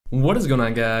What is going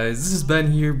on, guys? This is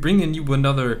Ben here, bringing you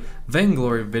another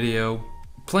Vainglory video.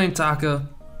 Playing Taka,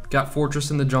 got Fortress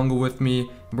in the jungle with me,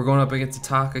 and we're going up against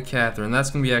Taka Catherine. That's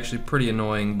going to be actually pretty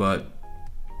annoying, but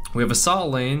we have a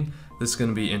solid lane. This is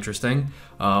going to be interesting.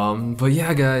 But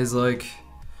yeah, guys, like,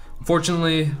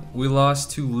 unfortunately, we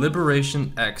lost to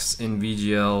Liberation X in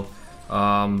VGL.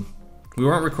 We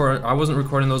weren't recording. I wasn't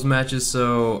recording those matches,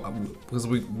 so because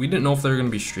we didn't know if they were going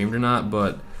to be streamed or not,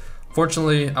 but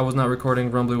fortunately, I was not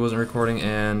recording, Rumbly wasn't recording,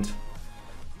 and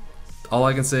all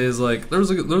I can say is, like, there was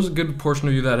a good portion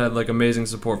of you that had, like, amazing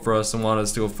support for us and wanted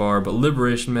us to go far, but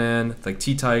Liberation, man, like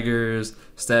T-Tigers,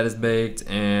 Status Baked,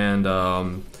 and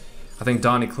I think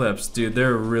Don Eclipse, dude,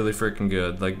 they're really freaking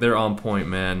good. Like, they're on point,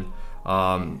 man.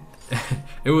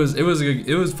 It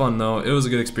was fun though. It was a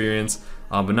good experience,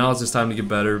 but now it's just time to get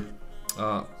better.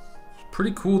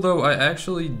 Pretty cool though. I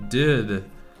actually did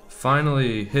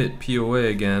finally hit POA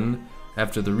again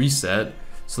after the reset,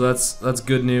 so that's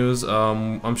good news.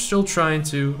 I'm still trying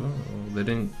to. Oh, they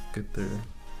didn't get there.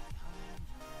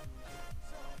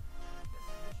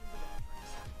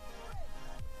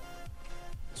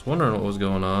 I was wondering what was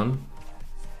going on.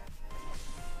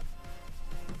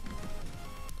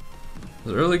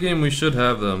 The early game, we should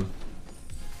have them.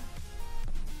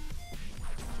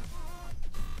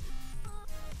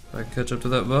 If I can catch up to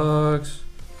that box.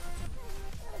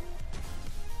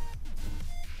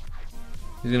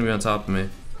 He's gonna be on top of me.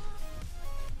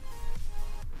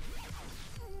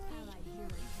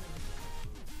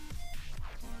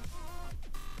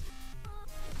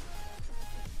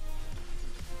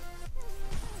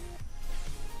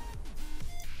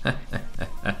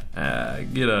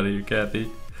 Get out of here, Kathy.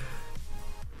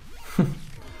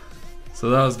 So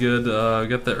that was good.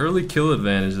 Got the early kill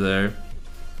advantage there.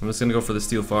 I'm just gonna go for the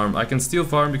steel farm. I can steel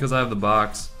farm because I have the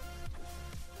box.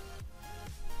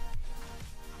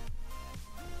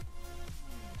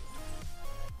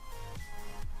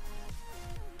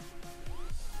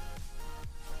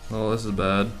 Oh, this is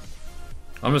bad.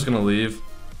 I'm just gonna leave.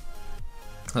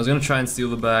 I was gonna try and steal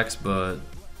the backs, but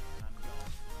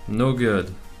no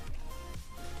good.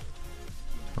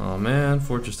 Oh man,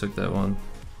 Fortress took that one.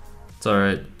 It's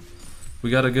alright. We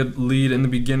got a good lead in the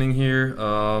beginning here.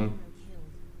 I'm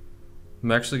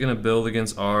actually gonna build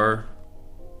against our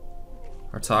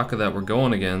Taka that we're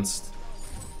going against.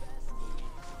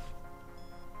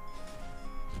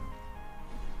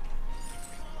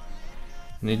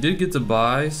 And he did get to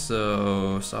buy,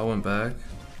 so I went back.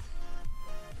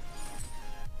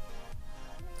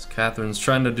 This Catherine's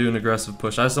trying to do an aggressive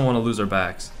push. I just don't want to lose our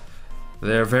backs.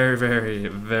 They're very, very,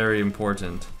 very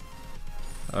important.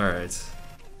 Alright,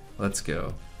 let's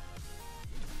go.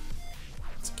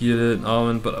 Let's get it.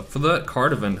 But for that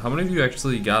card event, how many of you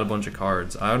actually got a bunch of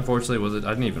cards? I unfortunately I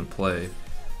didn't even play.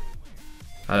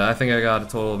 I think I got a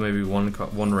total of maybe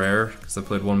one rare, because I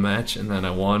played one match, and then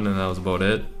I won, and that was about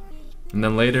it. And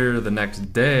then later, the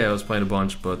next day, I was playing a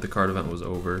bunch, but the card event was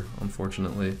over,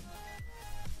 unfortunately.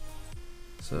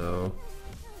 So,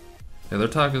 yeah, their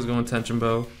Taka's going tension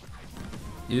bow.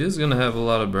 He is gonna have a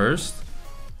lot of burst.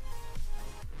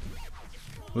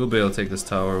 We'll be able to take this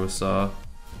tower with Saw.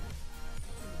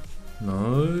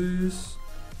 Nice.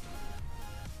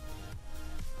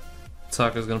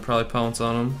 Taka's gonna probably pounce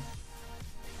on him.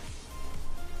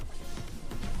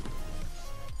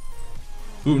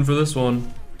 Booting for this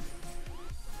one.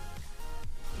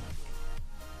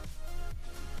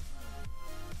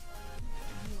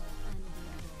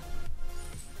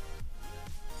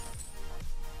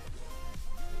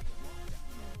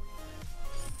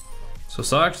 So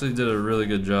Saw actually did a really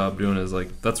good job doing his,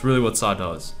 like, that's really what Saw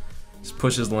does. Just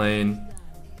pushes lane,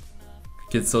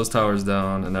 gets those towers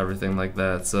down and everything like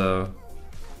that. So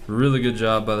really good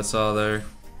job by the Saw there.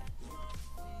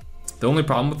 The only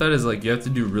problem with that is, like, you have to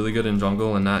do really good in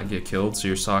jungle and not get killed so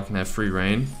your Saw can have free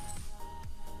reign.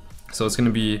 So it's gonna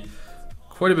be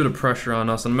quite a bit of pressure on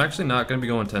us, and I'm actually not gonna be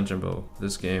going tension bow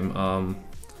this game.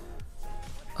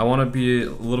 I wanna be a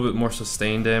little bit more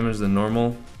sustained damage than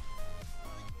normal.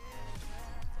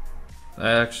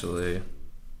 Actually,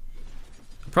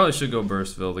 I probably should go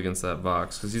burst build against that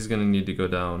Vox, because he's going to need to go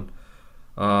down.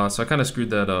 So I kind of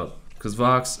screwed that up, because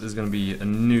Vox is going to be a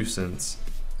nuisance.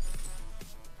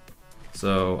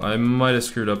 So I might have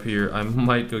screwed up here. I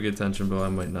might go get tension bow, I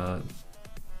might not.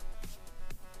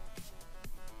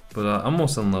 But I'm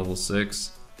almost on level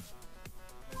 6.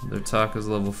 Their Taka's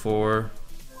level 4.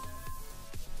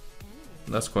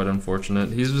 That's quite unfortunate.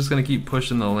 He's just going to keep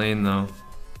pushing the lane though.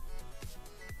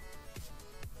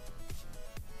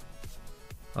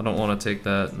 I don't want to take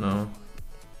that, no.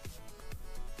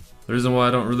 The reason why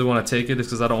I don't really want to take it is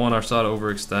because I don't want our Saw to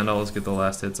overextend. I'll just get the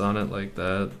last hits on it like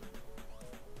that.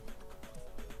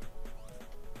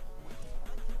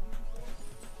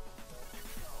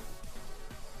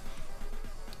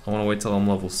 I want to wait till I'm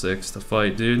level 6 to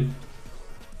fight, dude.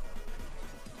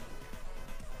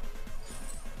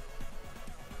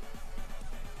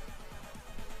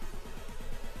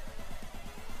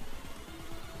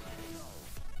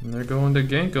 And they're going to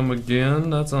gank him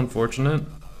again. That's unfortunate.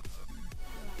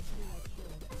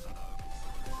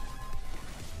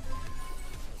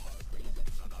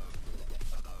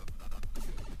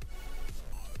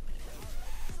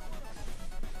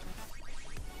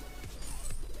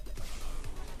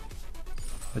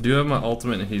 I do have my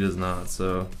ultimate and he does not,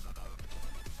 so...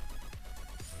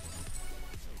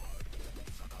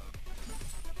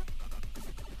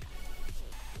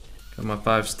 Got my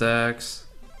 5 stacks.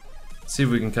 Let's see if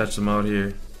we can catch them out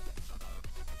here.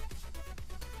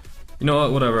 You know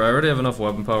what, whatever, I already have enough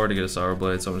weapon power to get a Sour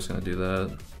Blade, so I'm just gonna do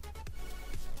that.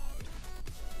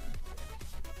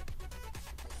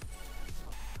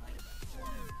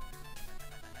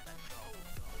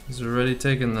 He's already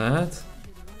taken that?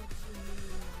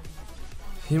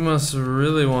 He must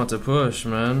really want to push,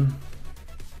 man.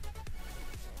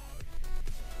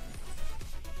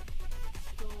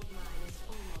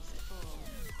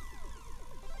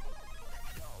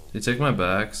 Did he take my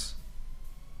backs?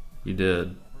 He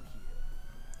did.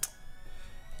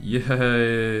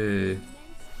 Yay!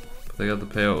 But they got the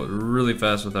payout really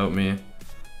fast without me.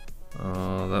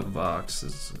 That box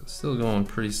is still going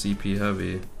pretty CP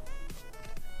heavy.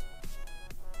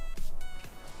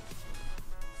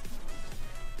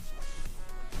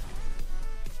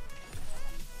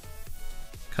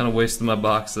 Kind of wasted my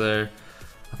box there.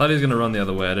 I thought he was gonna run the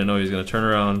other way. I didn't know he was gonna turn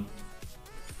around.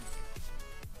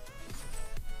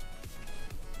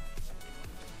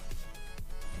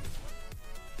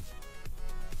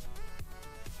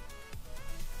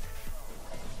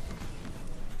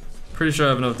 Pretty sure I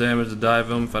have enough damage to dive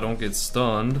him if I don't get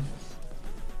stunned.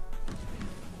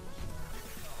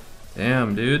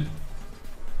 Damn, dude.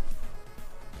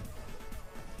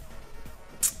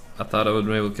 I thought I would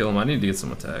be able to kill him. I need to get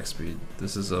some attack speed.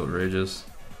 This is outrageous.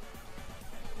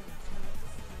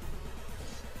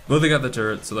 Well, they got the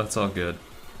turret, so that's all good.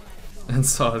 And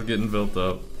Saw is getting built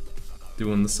up.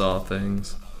 Doing the Saw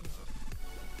things.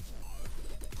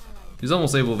 He's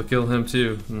almost able to kill him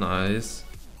too. Nice.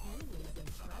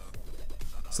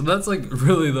 So that's like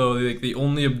really though, like the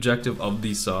only objective of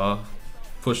the Saw.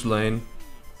 Push lane.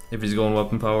 If he's going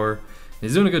weapon power.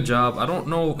 He's doing a good job. I don't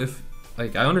know if,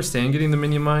 like, I understand getting the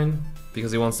minion mine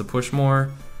because he wants to push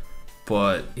more.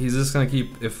 But he's just gonna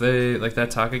keep, if they, like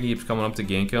that Taka keeps coming up to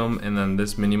gank him and then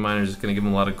this minion miner is just gonna give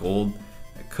him a lot of gold.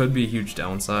 It could be a huge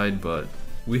downside, but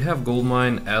we have gold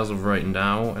mine as of right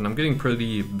now and I'm getting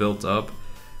pretty built up.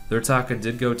 Their Taka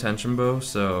did go tension bow,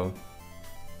 so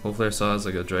hopefully I saw as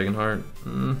like a dragon heart.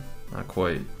 Not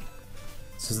quite.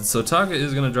 So Taka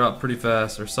is gonna drop pretty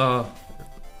fast, or Saw,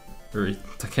 or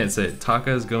I can't say it.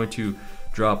 Taka is going to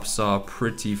drop Saw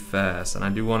pretty fast, and I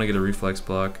do want to get a reflex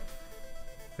block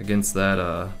against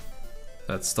that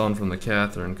that stun from the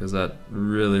Catherine, because that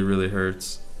really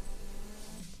hurts.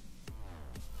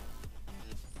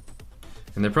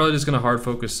 And they're probably just gonna hard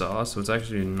focus Saw, so it's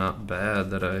actually not bad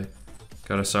that I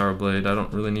got a Sour Blade. I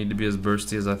don't really need to be as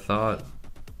bursty as I thought.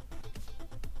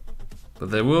 But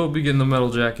they will be getting the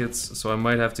metal jackets, so I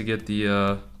might have to get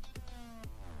the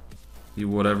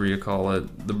whatever you call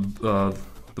it,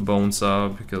 the bone saw,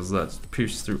 because that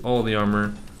pierces through all the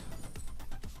armor,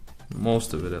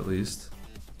 most of it at least.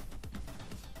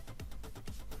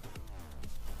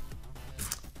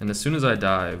 And as soon as I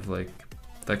dive, like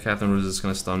that Catherine was just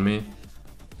gonna stun me.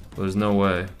 There's no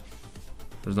way.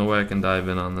 There's no way I can dive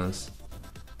in on this,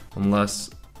 unless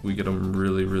we get them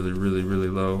really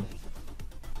low.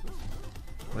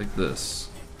 Like this.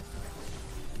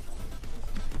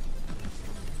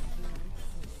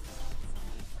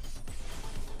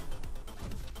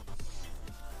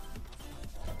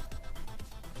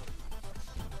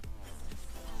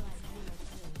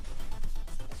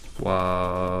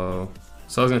 Wow.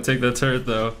 So I was gonna take that turret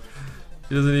though.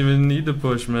 He doesn't even need to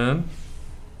push, man.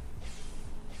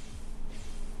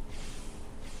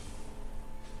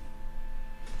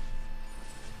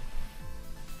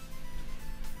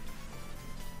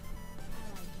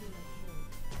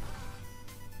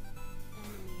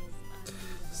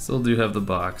 Still do have the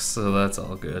box, so that's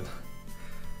all good.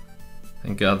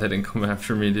 Thank God they didn't come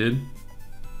after me, dude.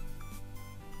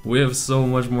 We have so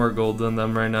much more gold than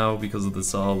them right now because of the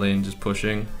Saw lane just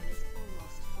pushing.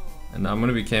 And I'm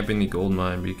gonna be camping the gold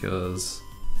mine because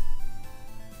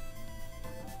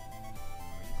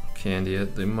candy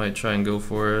it. They might try and go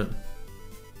for it.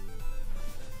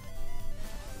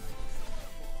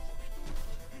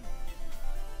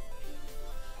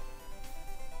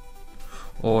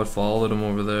 Oh, it followed him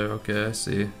over there. Okay, I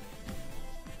see.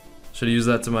 Should use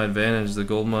that to my advantage, the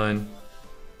gold mine.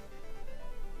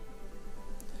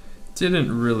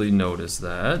 Didn't really notice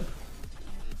that.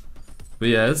 But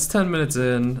yeah, it's 10 minutes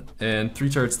in and 3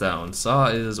 turrets down. Saw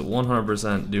is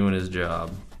 100% doing his job.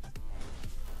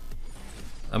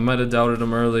 I might have doubted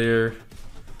him earlier,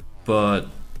 but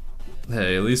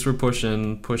hey, at least we're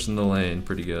pushing the lane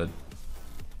pretty good.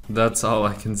 That's all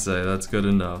I can say. That's good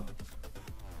enough.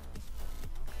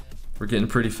 We're getting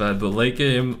pretty fed, but late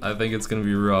game, I think it's gonna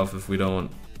be rough if we don't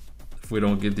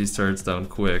get these turrets down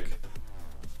quick.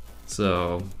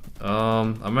 So,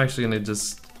 I'm actually gonna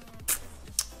just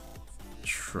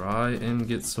try and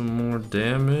get some more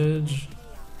damage.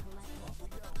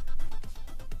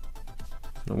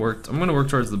 I'm gonna work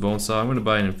towards the bone saw. I'm gonna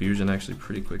buy an infusion actually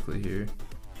pretty quickly here.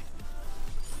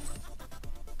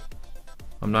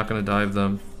 I'm not gonna dive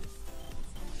them.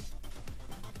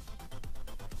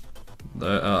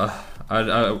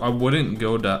 I wouldn't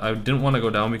go down. I didn't want to go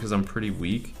down because I'm pretty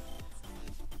weak.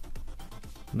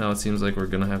 Now it seems like we're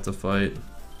gonna have to fight.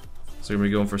 So we're gonna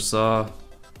be going for saw.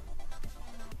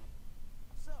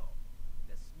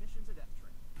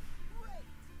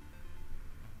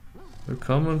 They're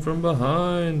coming from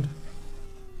behind.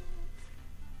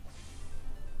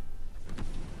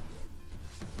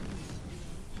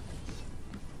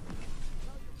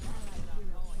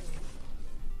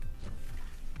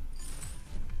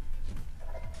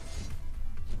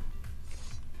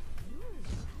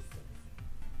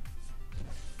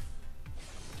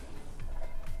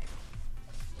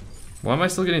 Why am I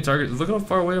still getting targeted? Look how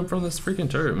far away I'm from this freaking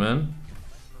turret, man.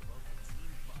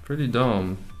 Pretty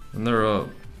dumb. And they're up.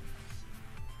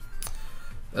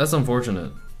 That's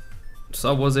unfortunate.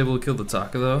 Sub was able to kill the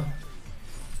Taka though.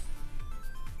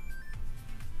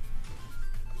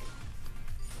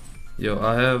 Yo,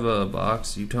 I have a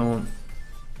box, you don't.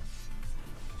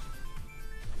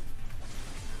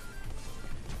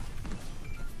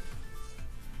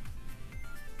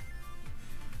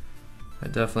 I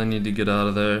definitely need to get out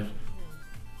of there.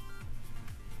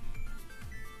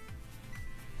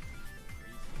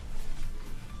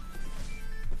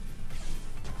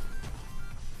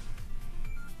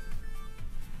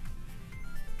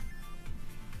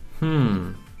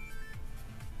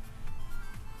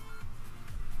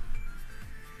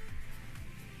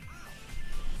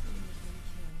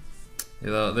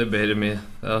 Yeah, they baited me.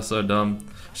 That was so dumb.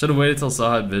 Should have waited till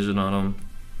Saw had vision on him.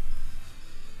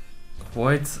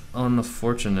 Quite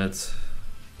unfortunate.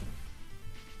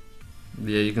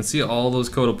 Yeah, you can see all those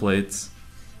Coda plates.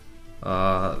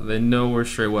 They know we're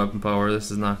straight weapon power.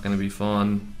 This is not going to be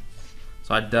fun.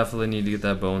 So I definitely need to get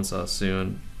that bone saw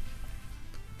soon.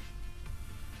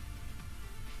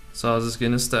 Saw's just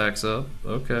getting his stacks up.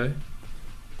 Okay.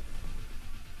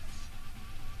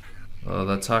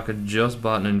 That Taka just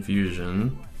bought an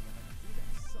infusion.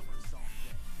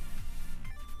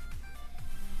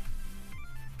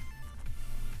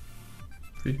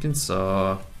 Freaking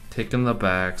Saw. Taking the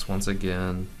backs once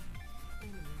again.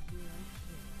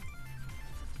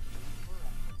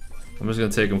 I'm just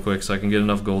gonna take him quick so I can get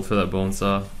enough gold for that bone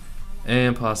saw.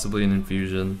 And possibly an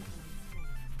infusion.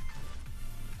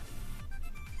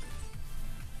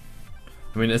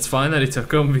 I mean, it's fine that he took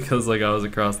them because like I was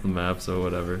across the map, so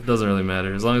whatever. It doesn't really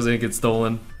matter. As long as they didn't get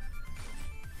stolen,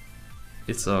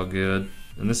 it's all good.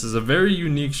 And this is a very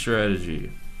unique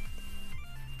strategy.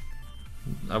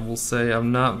 I will say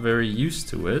I'm not very used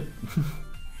to it.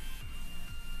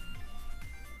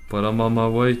 But I'm on my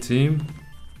way, team.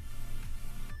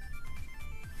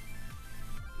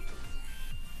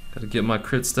 Gotta get my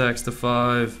crit stacks to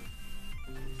 5.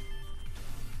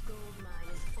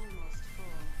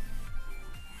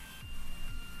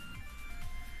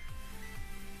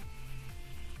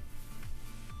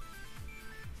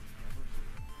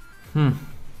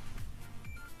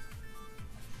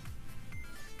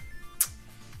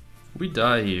 If we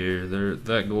die here,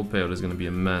 that gold payout is going to be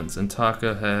immense. And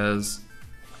Taka has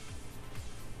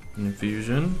an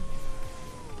infusion.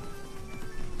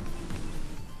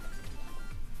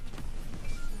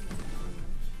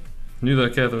 Knew that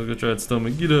Catherine was going to try to stun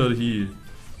me. Get out of here.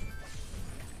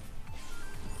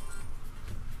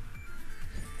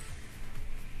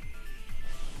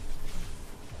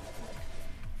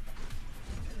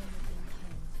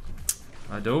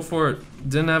 I dove for it.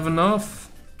 Didn't have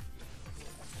enough.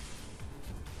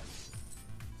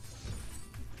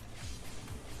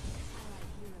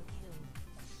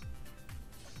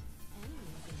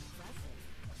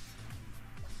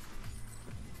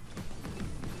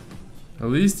 At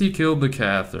least he killed the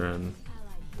Catherine.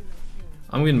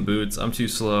 I'm getting boots. I'm too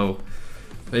slow.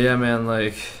 But yeah, man,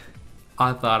 like,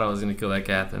 I thought I was gonna kill that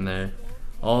Catherine there.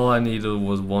 All I needed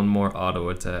was one more auto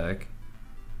attack.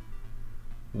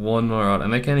 One more out,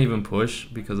 and I can't even push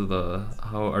because of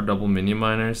how our double minion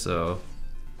miner, so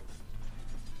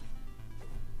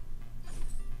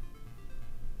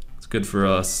it's good for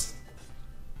us.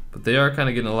 But they are kind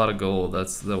of getting a lot of gold.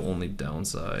 That's the only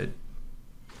downside.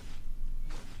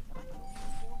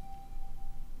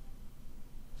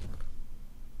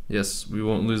 Yes, we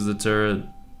won't lose the turret.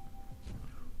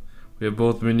 We have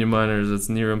both minion miners. It's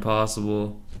near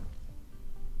impossible.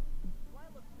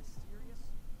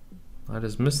 I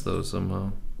just missed those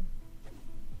somehow.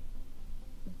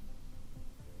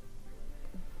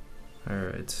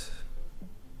 Alright.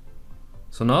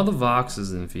 So now the Vox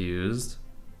is infused.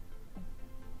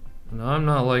 No, I'm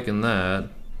not liking that.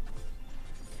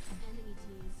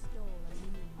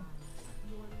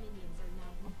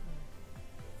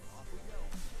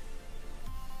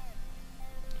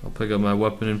 I'll pick up my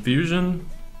weapon infusion.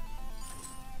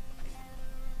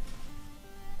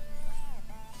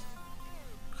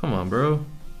 Come on, bro.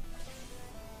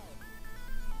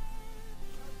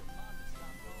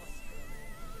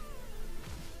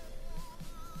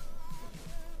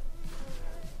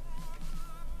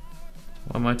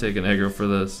 Why am I taking aggro for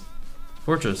this?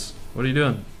 Fortress, what are you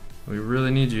doing? We really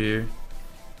need you here.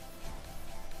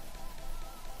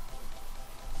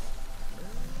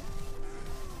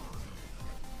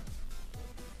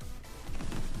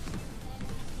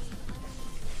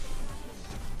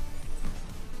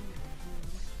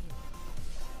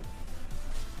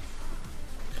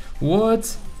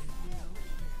 What?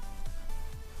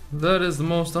 That is the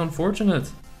most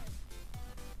unfortunate.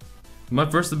 My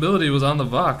first ability was on the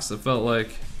Vox, it felt like,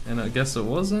 and I guess it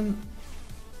wasn't.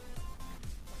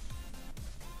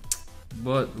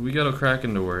 But we got a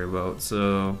Kraken to worry about,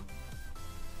 so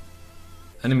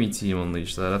enemy team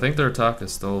unleashed that. I think their Taka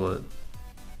stole it.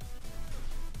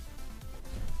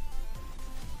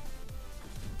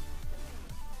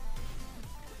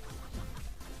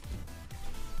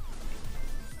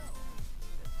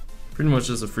 Pretty much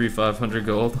just a free 500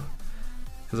 gold.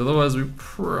 Because otherwise we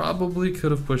probably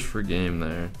could have pushed for game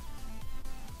there.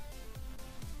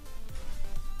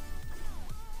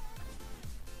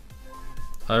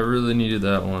 I really needed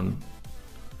that one.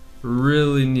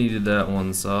 Really needed that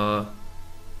one, Saw.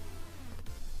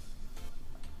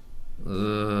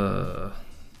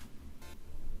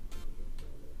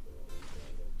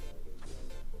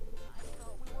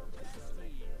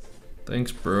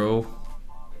 Thanks, bro.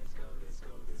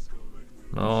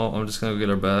 No, I'm just gonna go get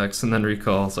our backs and then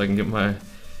recall so I can get my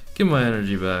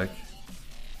energy back.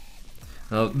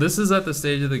 Now this is at the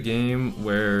stage of the game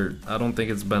where I don't think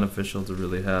it's beneficial to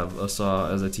really have a Saw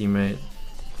as a teammate.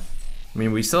 I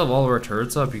mean, we still have all of our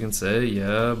turrets up, you can say,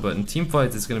 yeah, but in team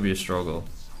fights it's gonna be a struggle.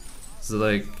 So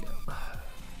like,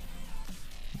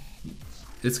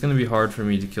 it's gonna be hard for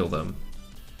me to kill them.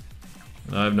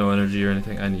 I have no energy or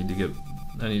anything. I need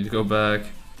to go back.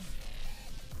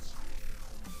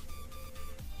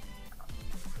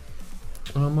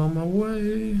 I'm on my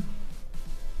way.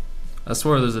 I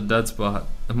swear there's a dead spot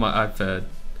in my iPad.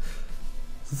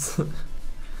 So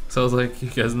I was like, you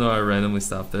guys know I randomly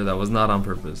stopped there. That was not on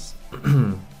purpose.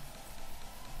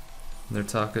 Their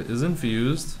Taka is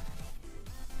infused.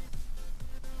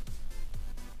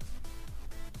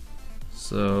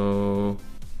 So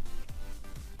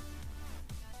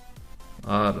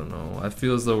I don't know. I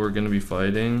feel as though we're gonna be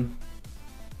fighting.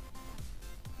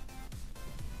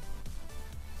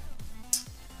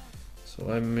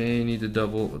 So I may need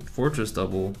to fortress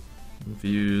double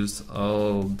infused.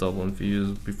 I'll double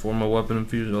infuse before my weapon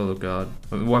infusion. Oh god,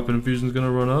 my weapon infusion is gonna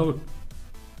run out.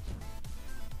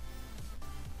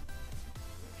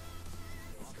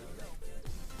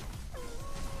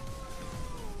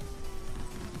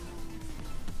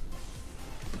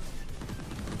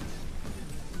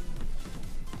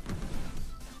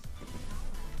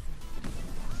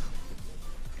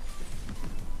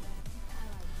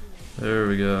 There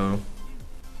we go.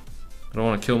 I don't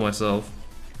want to kill myself.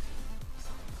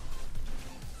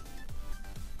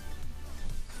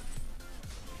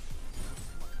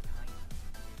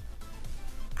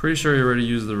 Pretty sure you already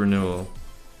used the renewal.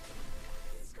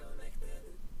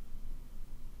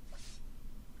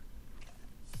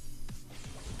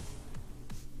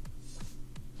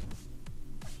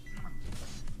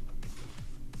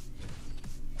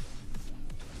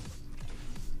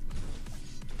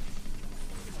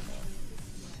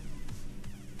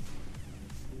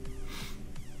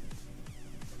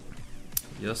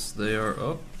 Yes, they are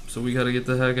up, so we gotta get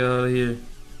the heck out of here.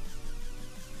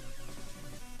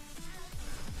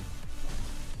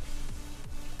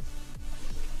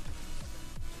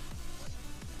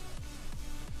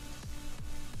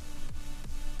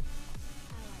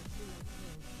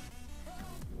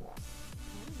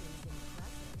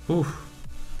 Whew.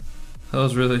 That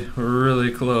was really, really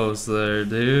close there,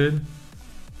 dude.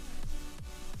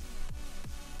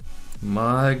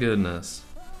 My goodness.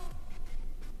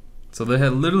 So they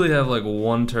had literally have like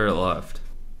one turret left.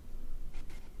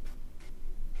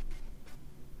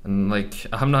 And like,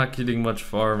 I'm not getting much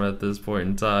farm at this point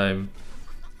in time.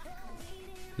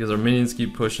 Because our minions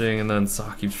keep pushing and then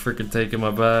Saw keeps freaking taking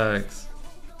my backs.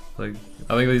 Like,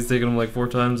 I think he's taken them like 4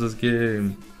 times this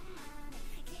game.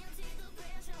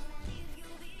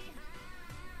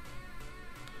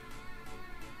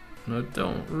 And I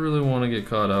don't really want to get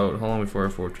caught out. How long before our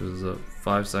fortress is up?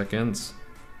 5 seconds.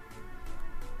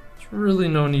 There's really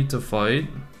no need to fight.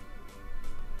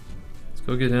 Let's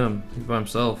go get him. He's by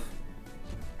himself.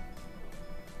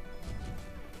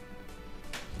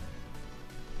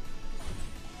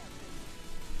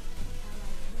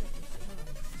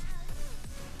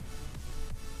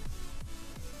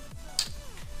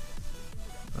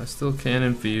 I still can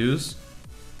infuse.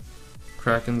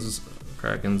 Kraken's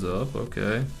up,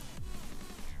 okay.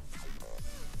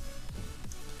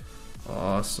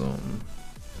 Awesome.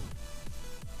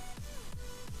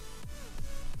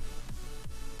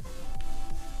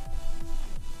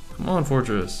 Come on,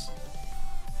 Fortress.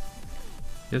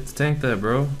 You have to tank that,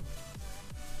 bro.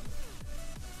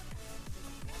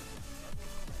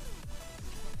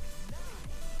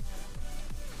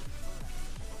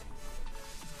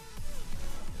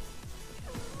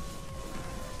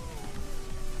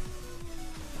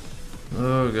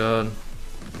 Oh god.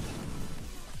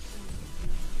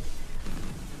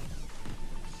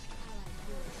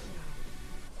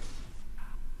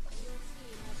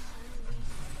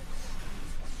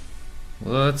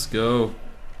 Let's go.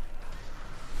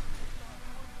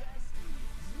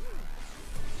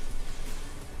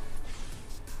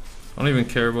 I don't even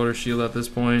care about her shield at this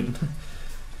point.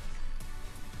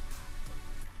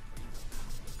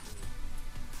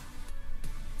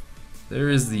 There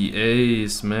is the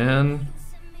ace, man.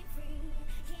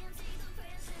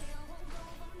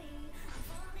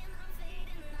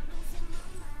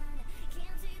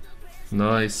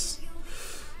 Nice.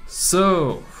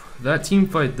 So, that team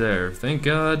fight there, thank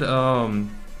God. I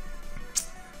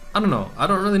don't know. I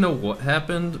don't really know what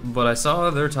happened, but I saw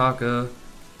their Taka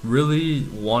really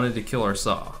wanted to kill our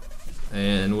Saw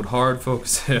and would hard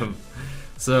focus him.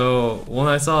 So when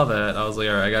I saw that, I was like,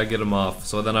 alright, I gotta get him off.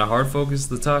 So then I hard focused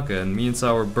the Taka, and me and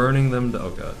Saw were burning them to, oh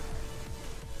god.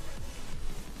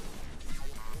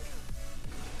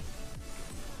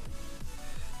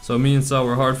 So me and Saw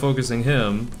were hard focusing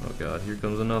him. Oh god, here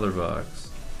comes another box.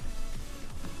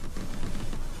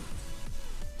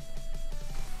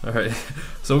 Alright,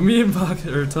 so me and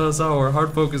Saw were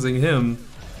hard focusing him,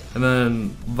 and then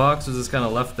Vox was just kind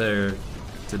of left there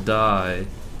to die.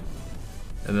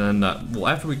 And then, well,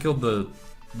 after we killed the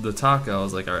Taka, I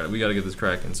was like, alright, we gotta get this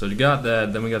Kraken. So we got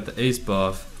that, then we got the ace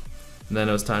buff, and then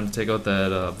it was time to take out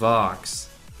that Vox.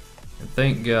 And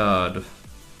thank God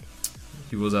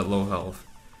he was at low health.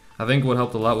 I think what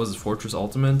helped a lot was his Fortress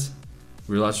ultimate.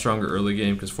 We were a lot stronger early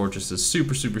game because Fortress is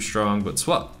super, super strong, but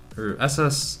SWAT, or S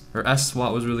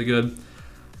SWAT was really good.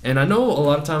 And I know a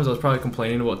lot of times I was probably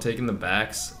complaining about taking the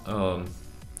backs.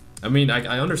 I mean,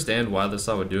 I understand why this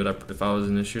Saw would do it. If I was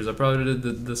in his shoes, I probably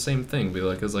did the same thing. Be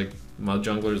like, cause like my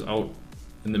jungler's out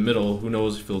in the middle. Who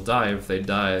knows if he'll die? If they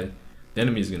die, the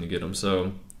enemy's gonna get him.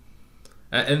 So,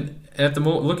 and at the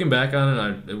looking back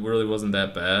on it, it really wasn't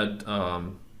that bad.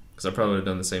 Cause I probably would have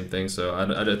done the same thing. So I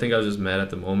think I was just mad at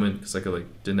the moment because I could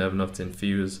like didn't have enough to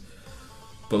infuse.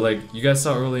 But like you guys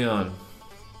saw early on,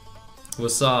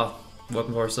 with Saw,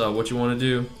 welcome to our Saw. What you want to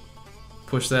do?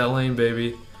 Push that lane,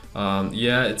 baby.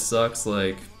 Yeah, it sucks,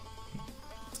 like,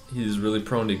 he's really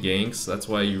prone to ganks. That's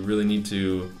why you really need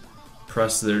to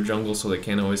press their jungle so they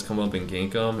can't always come up and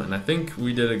gank them, and I think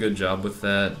we did a good job with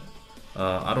that.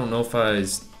 I don't know if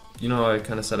you know, I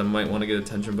kind of said I might want to get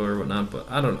attention bow or whatnot, but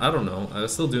I don't know. I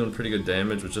was still doing pretty good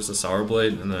damage with just a Sour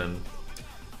Blade, and then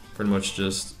pretty much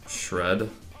just shred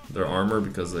their armor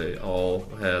because they all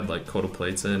had like coat of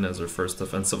plates in as their first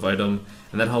defensive item,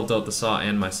 and that helped out the Saw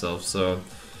and myself. So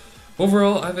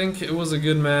overall, I think it was a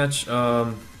good match.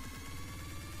 Some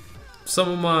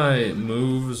of my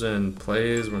moves and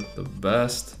plays weren't the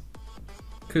best.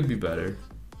 Could be better.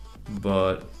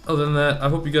 But other than that, I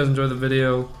hope you guys enjoyed the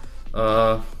video.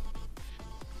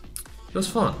 It was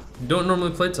fun. You don't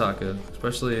normally play Taka,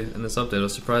 especially in this update. I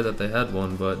was surprised that they had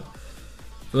one, but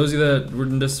for those of you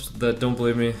that don't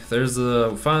believe me, there's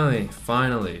the finally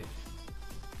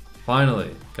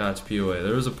got to POA.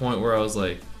 There was a point where I was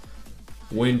like,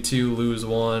 win 2, lose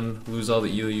 1, lose all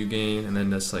the elo you gain, and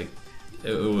then just like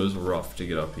it was rough to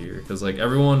get up here because like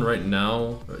everyone right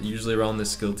now, usually around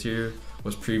this skill tier,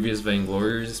 was previous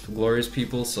Vainglory's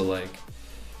people, so like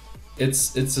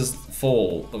it's just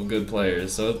full of good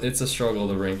players, so it's a struggle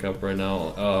to rank up right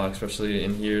now, especially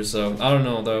in here. So I don't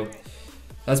know though,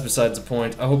 that's besides the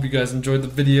point. I hope you guys enjoyed the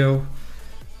video.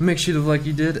 Make sure to like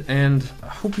you did, and I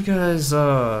hope you guys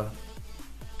enjoyed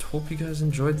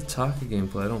the Taka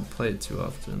gameplay. I don't play it too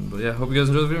often, but yeah, I hope you guys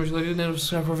enjoyed the video. Make sure to like it,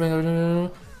 subscribe for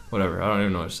whatever. I don't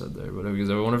even know what I said there, but I hope you guys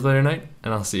have a wonderful day or night,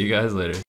 and I'll see you guys later.